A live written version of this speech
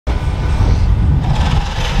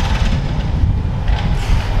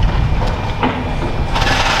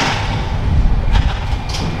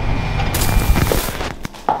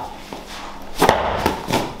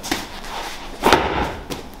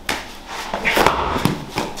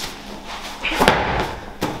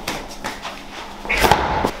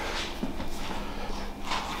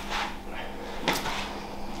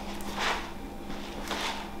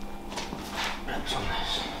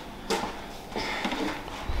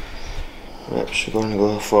reps, we're going to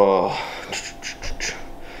go for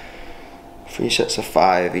 3 sets of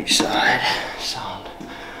 5 each side. Sound.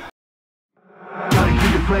 Gotta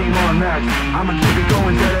keep the flame on max. I'ma keep it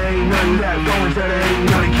going till there ain't none left. Going till there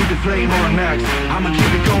ain't none. Keep the flame on max. I'ma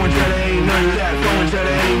keep it going till there ain't none left. Going till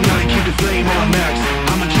there ain't none. Keep the flame on max.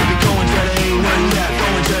 I'ma keep it going till there ain't none left.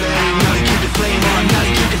 Going till there ain't none. Keep the flame on.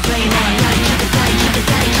 Gotta keep the flame on. Gotta keep the flame. Keep the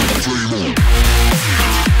flame. Keep the flame on.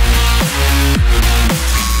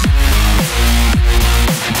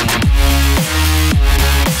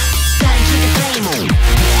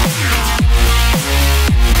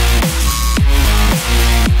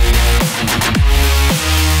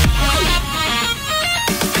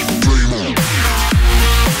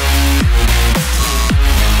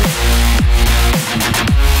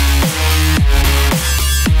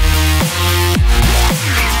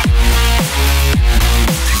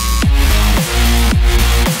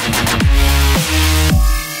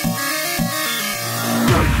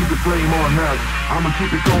 Flame on max. I'ma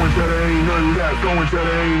keep it going till there ain't none left. Going till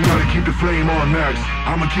there ain't none. Keep the flame on max.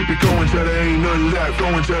 I'ma keep it going till there ain't none left.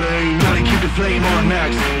 Going till there ain't none. Keep the flame on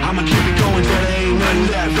max. I'ma keep it going till there ain't none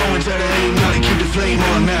left. Going till there ain't none. Keep the flame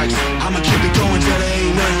on max. I'ma keep it going till there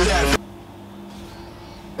ain't none left.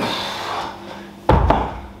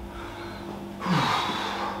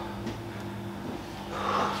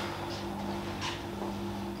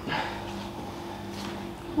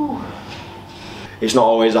 It's not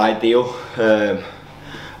always ideal.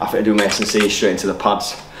 I think I do my S&C straight into the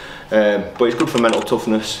pads, but it's good for mental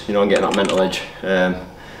toughness, you know, and getting that mental edge.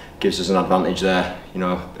 Gives us an advantage there, you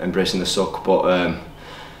know, embracing the suck. But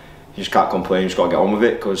you just can't complain. You just got to get on with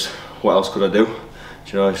it, because what else could I do?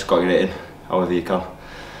 You know, just got to get it in however you can.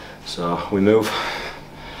 So we move.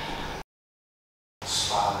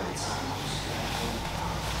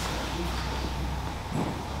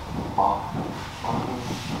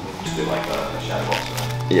 Just do like a shadow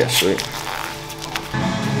boxer. Yeah, sweet.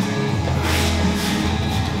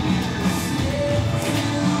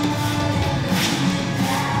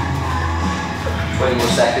 20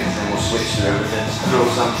 more seconds and we'll switch through everything. Throw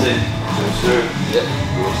something, switch through. Yep.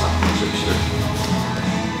 Throw something, switch through.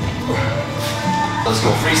 Let's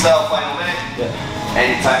go freestyle, final minute. Yeah.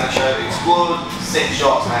 Anytime the shout, explode. 6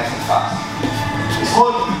 shots, nice and fast.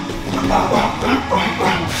 Explode.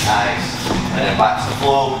 Nice. And then back to the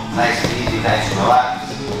flow. Nice and easy, nice and relaxed.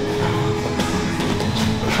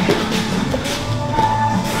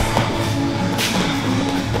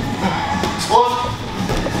 Explode.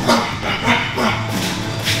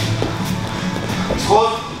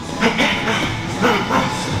 Explode.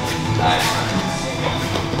 Nice.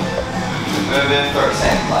 Move in for a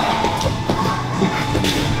second line.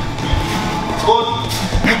 Explode.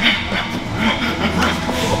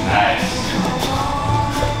 Nice.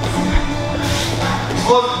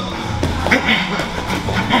 Explode.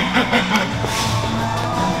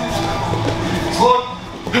 Explode.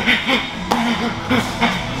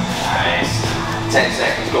 Nice. 10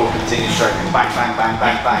 seconds, go, continue striking. Bang, bang, bang,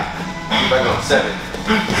 bang, bang. Back on. 7,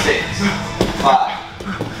 6, 5,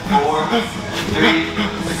 4, 3,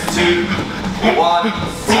 2, 1.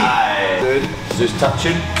 Time. Good. Just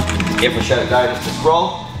touching. If we shut it down, it's a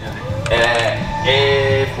sprawl.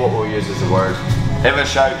 If what we'll use as a word, if I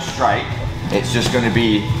shout strike, it's just going to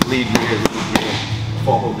be lead rear,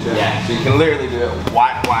 follow. Yeah. So you can literally do it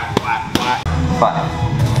whack, whack, whack, whack.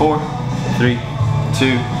 5, 4, 3,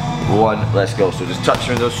 2, 1. Let's go. So just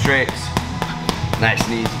touching those straights. Nice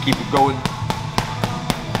and easy. Keep it going.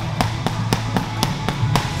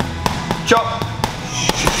 Chop.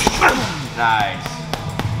 Nice.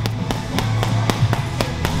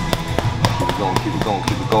 Keep it going, keep it going,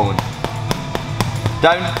 keep it going.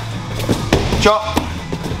 Down. Chop.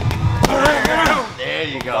 There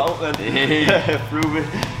you go. Prove it.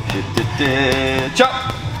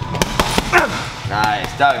 Chop.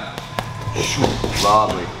 Nice. Down.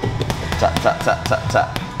 Lovely. Tap, tap, tap, tap,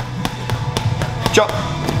 tap. Chop.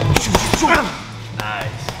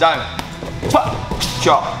 Nice. Down.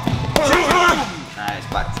 Chop. Nice.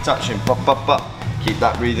 Back to touching. Pop, pop, pop. Keep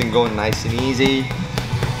that breathing going nice and easy.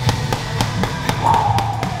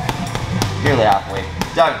 Nearly halfway.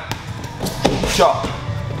 Down. Chop.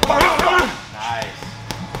 Nice.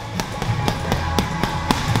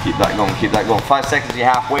 Keep that going, keep that going. 5 seconds, you're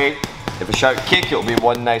halfway. If I shout kick, it'll be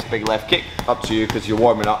one nice big left kick. Up to you, because you're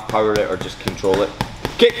warming up, power it or just control it.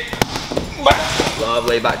 Kick.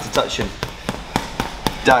 Lovely, back to touching.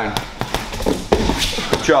 Down.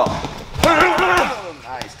 Chop.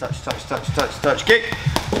 Nice, touch, touch, touch, touch, touch, kick.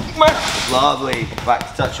 Lovely, back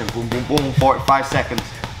to touching. Boom, boom, boom. 45 seconds.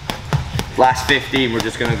 Last 15, we're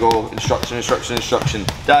just gonna go instruction, instruction, instruction.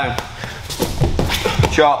 Down.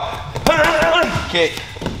 Chop. Kick.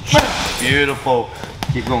 Beautiful.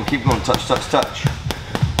 Keep going, touch, touch, touch.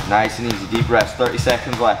 Nice and easy, deep rest, 30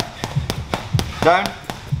 seconds left. Down.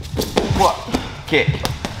 What? Kick.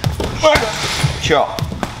 Chop.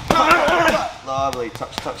 Lovely,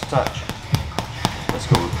 touch, touch, touch. Let's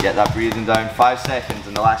go, get that breathing down. 5 seconds,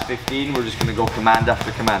 in the last 15, we're just gonna go command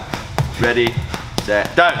after command. Ready,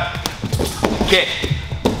 set, down. Kick.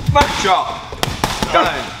 Chop.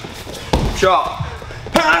 Down. Chop.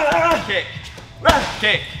 Kick.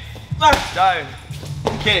 Kick. Down.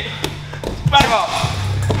 Kick. Chop.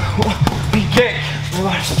 Kick.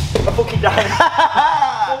 I'm fucking dying.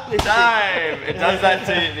 Time. It does that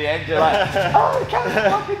to you at the end. You're like, oh, I can't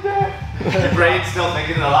fucking do it. Your brain's still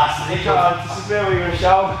thinking of the last thing. This is where we're going to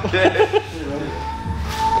shout.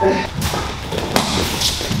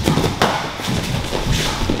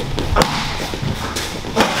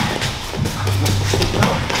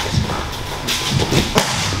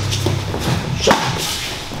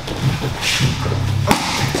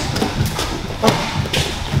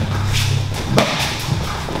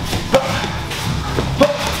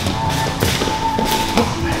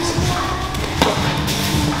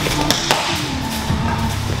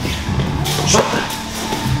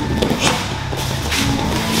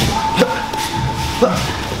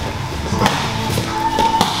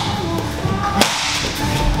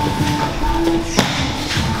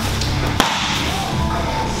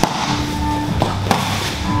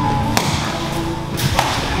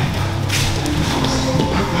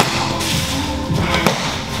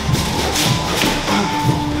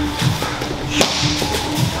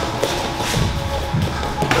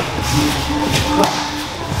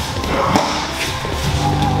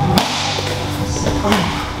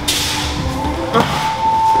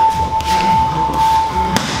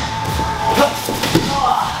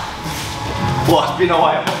 Well, it's been a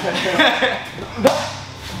while.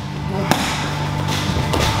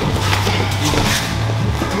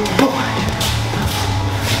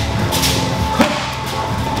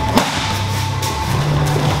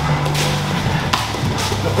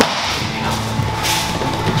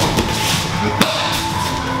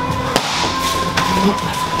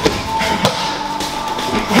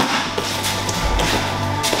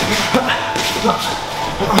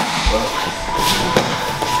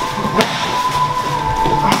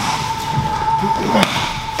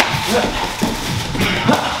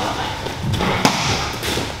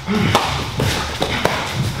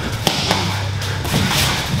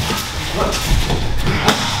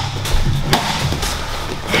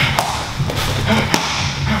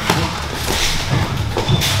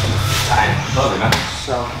 Lovely, man.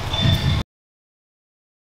 So.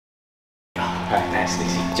 Right, nice,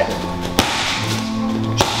 easy. Jump.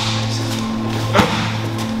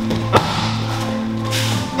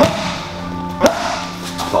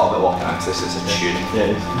 I thought about walking out, this is a tune. Yeah, it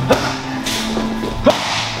is.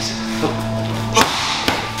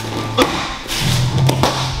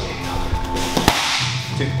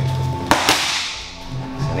 Two.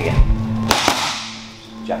 And again.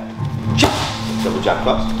 Jump. Jump. Double jump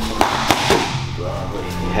cross. Lovely.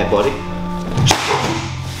 Head body.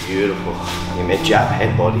 Beautiful. Your mid jab,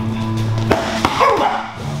 head body.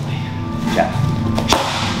 Lovely. Jab.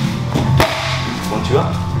 1, 2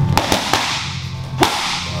 up.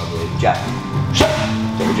 Lovely. Jab.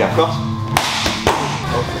 Double jab cross.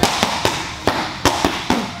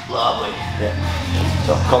 Lovely. Yeah.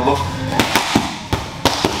 So combo.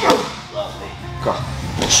 Lovely. Cross.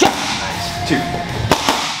 Nice. 2.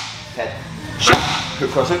 Head.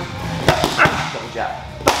 Hook cross hook. Double jab.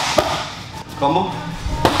 Combo.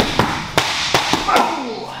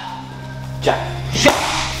 Jab.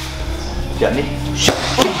 Jab knee.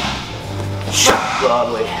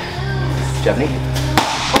 Lovely. Jab knee.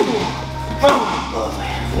 Lovely.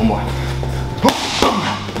 One more.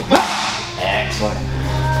 Excellent.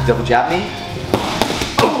 Double jab knee.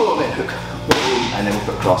 Then hook. And then we'll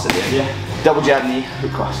put cross at the end. Yeah. Double jab knee,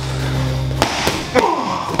 hook cross.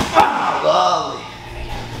 Lovely.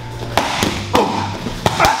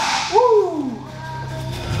 Woo.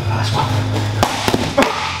 Last one.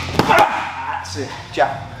 That's it.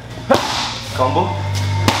 Jab. Combo.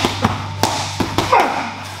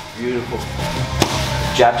 Beautiful.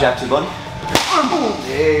 Jab, jab to the body.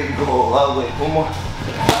 There we go. Lovely. One more.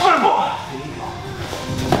 There you go.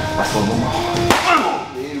 Last one. One more.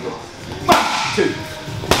 There you go. 2.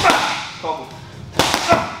 Combo.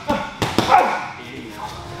 There you go.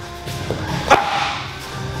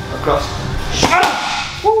 Across.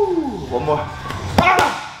 Woo. One more.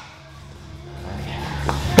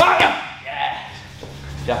 Yeah.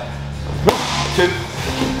 Jab. 2.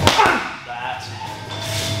 That's it.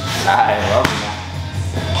 I love you, man.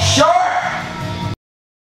 Sure.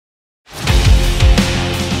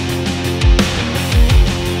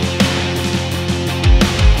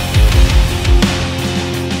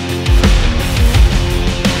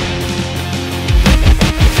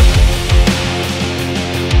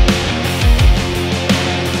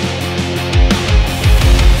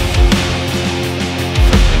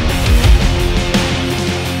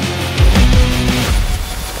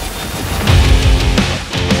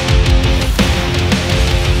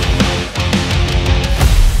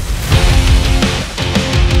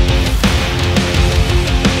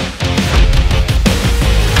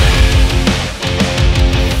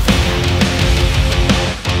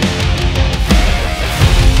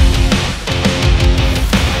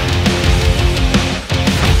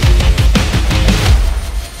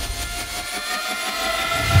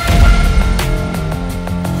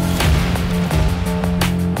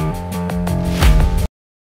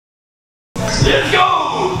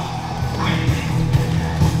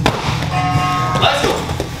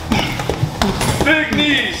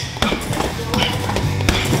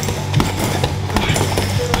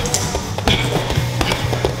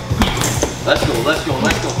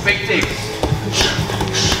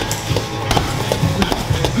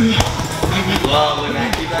 Lovely, man.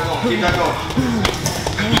 Keep that going. Keep that going.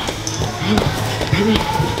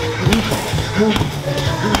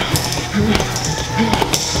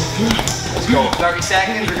 Let's go. 30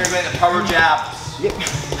 seconds. We're going to go into power jabs. Yep.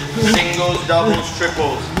 Singles, doubles,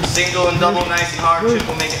 triples. Single and double nice and hard.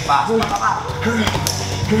 Triple make it fast.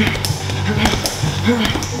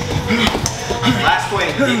 Last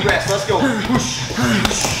 20. Deep rest. Let's go. Push.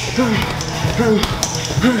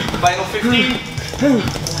 Final 15.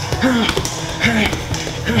 10,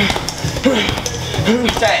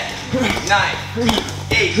 9,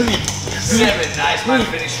 8, 7. Nice, man.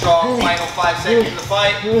 Finish strong. Final 5 seconds of the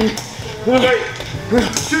fight. 3, 2,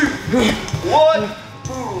 1.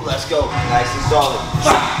 Ooh, let's go. Nice and solid.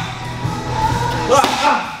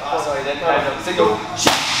 Oh, sorry, then. Single.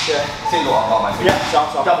 Yeah. Single. Oh, my finger. Yeah,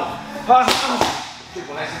 stop. Double.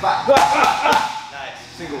 Triple, nice and back. Nice.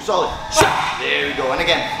 Single, solid. There we go. And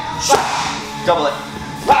again. Double it.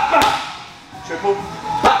 Triple.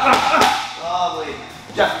 Lovely.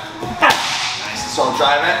 Jump. Nice and solid.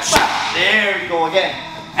 Try it. There we go again.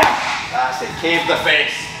 That's it. Cave the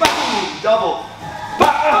face. Boom. Double.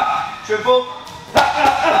 Triple.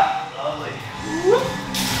 Lovely.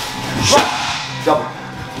 Double.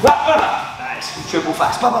 Nice. Triple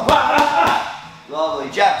fast. Lovely.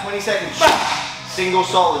 Jab. 20 seconds. Single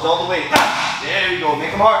solids all the way. There we go.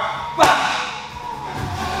 Make them hard.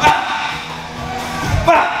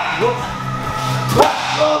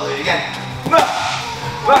 Lovely. Again.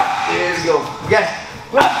 There we go. Again.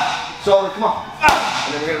 Solid. Come on.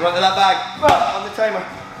 And then we're going to run to that bag on the timer.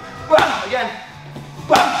 Again.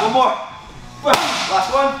 One more. Last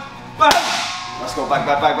one. Let's go. Back.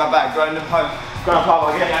 Ground and pound. Ground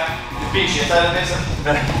power again. Yeah. The beat shit out of this.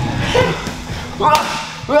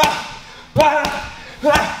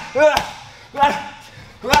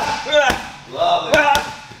 Lovely.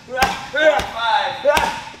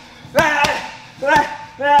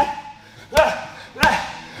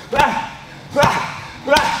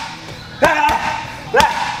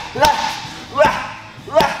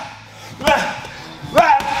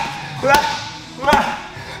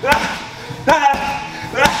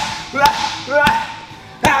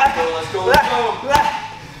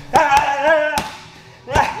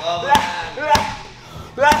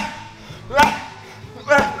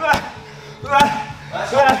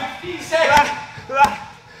 15 seconds.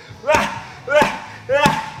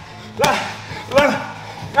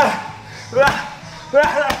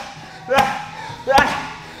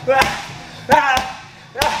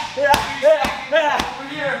 Over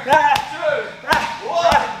here. 2, 1.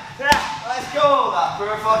 Let's go. That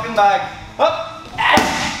per fucking bag. Up.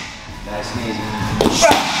 Nice and easy.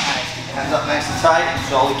 Nice. Keep your hands up nice and tight.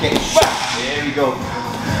 Solid kick. There we go.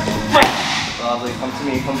 Lovely. Come to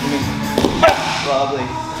me. Lovely.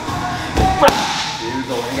 Here we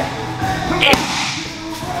go. Again.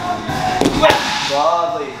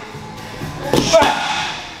 Lovely.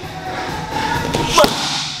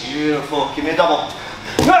 Beautiful. Give me a double.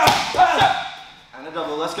 And a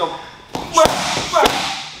double. Let's go.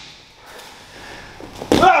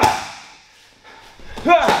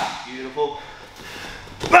 Beautiful.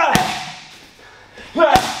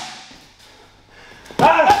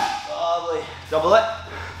 Lovely. Double it.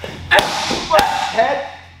 Head.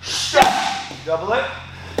 Double it.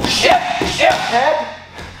 Head.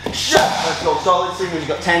 Let's go. Solid singles. You've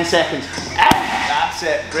got 10 seconds. That's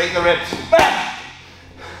it. Break the ribs.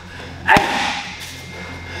 Hey!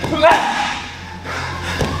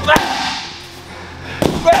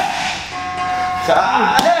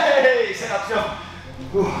 Sit up, jump.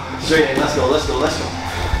 Straight in. Let's go. Let's go.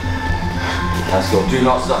 Do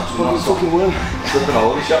not stop. Do not stop. Fucking worm. Slipping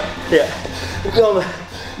all over the shot. Yeah. We're going on the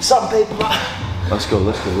sandpaper mat. Let's go.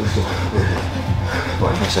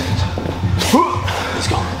 45 seconds. Let's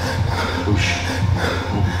go. Whoosh.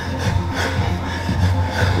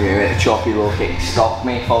 We're at a choppy low kick. Stop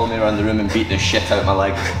me, follow me around the room and beat the shit out of my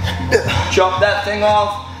leg. Chop that thing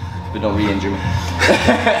off, but don't re-injure me.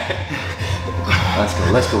 Let's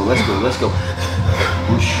go.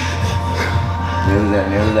 Whoosh.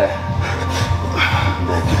 Nearly there.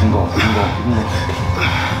 Keep them going.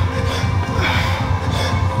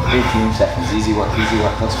 18 seconds, easy work,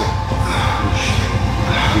 let's go. Whoosh.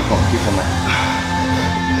 Keep on there.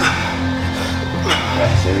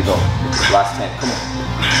 Yes, there we go. Last 10, come on.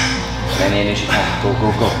 As many in as you can. Go.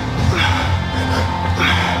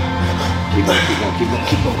 Keep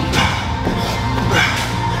going.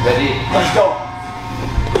 Ready? Let's go.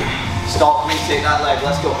 Stop me, take that leg,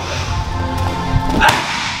 let's go.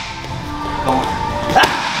 Come on.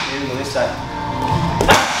 Here we go, this side.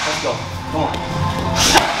 Let's go. Come on.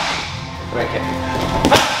 Break it.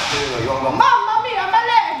 Here we go. You want to go, Mamma mia, my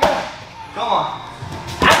leg! Come on.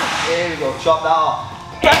 There we go. Chop that off.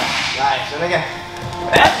 Nice. And again.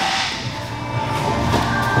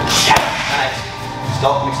 Nice.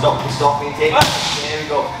 Stop me and take it. There we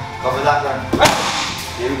go. Cover that ground.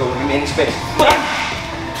 There we go. Give me any space.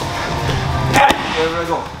 There we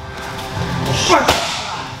go.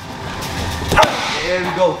 There we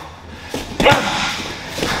go.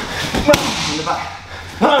 In the back.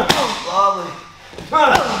 Lovely.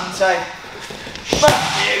 Inside.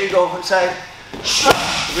 There we go. Inside.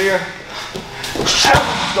 Rear.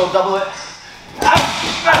 Let's go. Double it.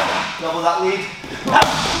 Double that lead.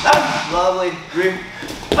 Lovely. Room.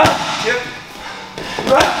 Chip.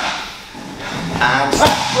 And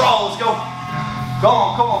sprawl. Let's go.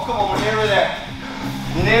 Come on. We're nearly there.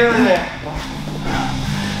 Nearly there.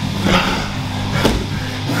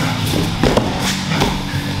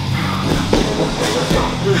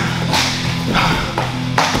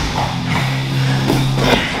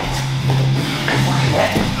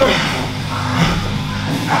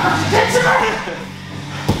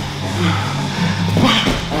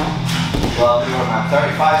 Well, we were at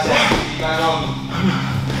 35 seconds. Keep going on.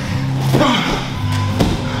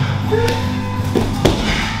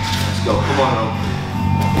 Let's go. Come on, Ron.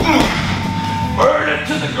 Burn it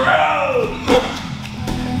to the ground.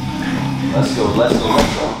 Let's go.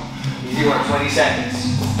 Easy work. 20 seconds.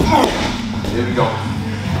 Here we go.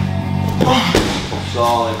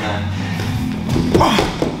 Solid, man.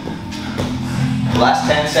 Last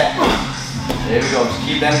 10 seconds. There we go. Just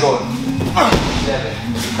keep them going. 7.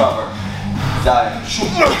 Recover. Dive.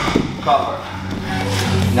 Cover.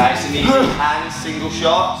 Nice and easy. Hands, single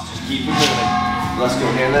shots. Just keep it moving. Let's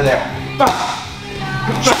go. Nearly there.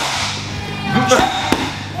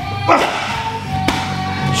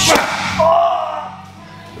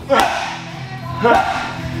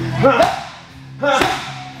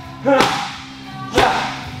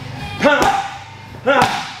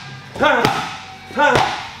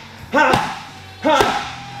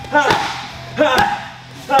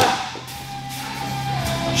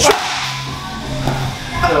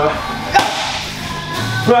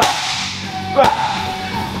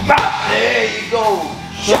 There you go.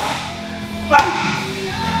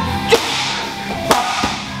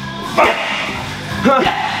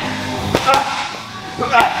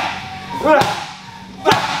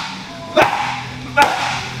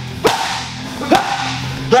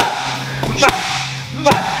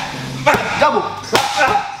 Double.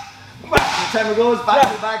 Timer goes back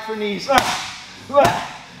to the back for knees. Oh,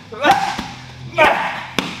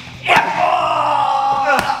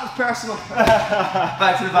 that was personal.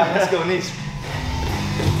 Back to the back. Let's go, knees.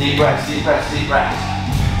 Deep breaths.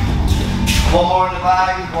 One more in the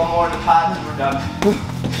bag, one more in the pads, and we're done.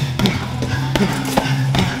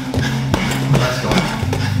 Let's go.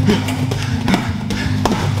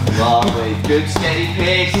 Lovely. Good steady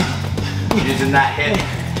pace. Using that hip.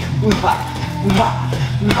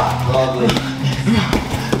 Lovely.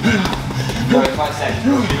 35 seconds.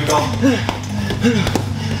 Here we go.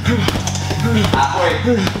 Halfway.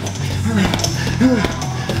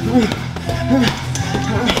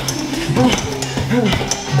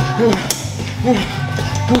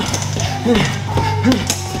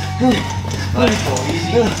 Let's go.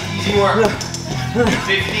 Easy work.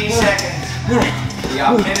 15 seconds. You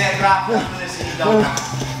got a minute wrap up for this and you're done.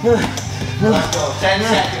 Let's go. 10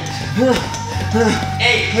 seconds.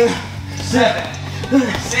 8, 7,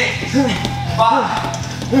 6,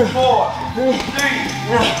 5, 4, 3, 2,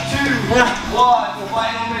 1.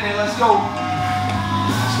 Final minute. Let's go.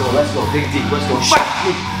 Let's go. Dig deep. Let's go. Shut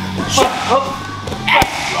up.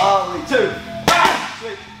 Lovely. 2.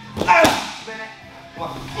 Switch. Spin it. Come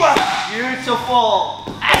on. Beautiful.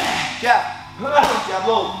 Jab. Jab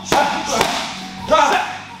low. Lovely.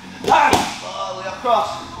 Across.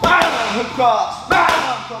 Hook cross.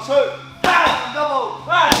 Cross hook. Double.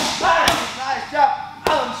 Nice jab.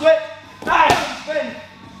 Switch. Spin.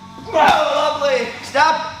 Lovely.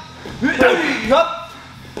 Stab. Up.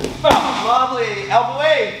 Lovely. Elbow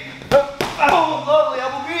A. Lovely.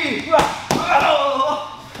 Elbow B. Up.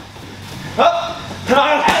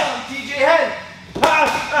 TJ head.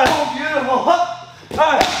 Oh, beautiful.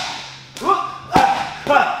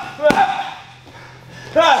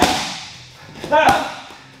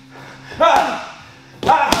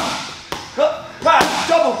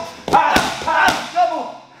 Double.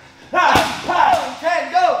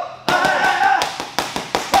 10, go.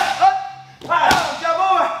 Jump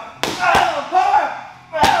over.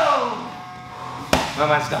 Power. My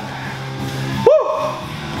man's done. Woo.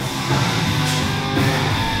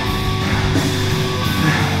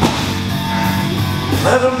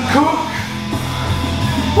 Let them cook.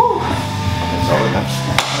 Woo. That's all we got.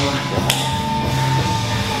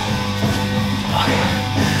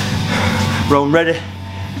 Round ready.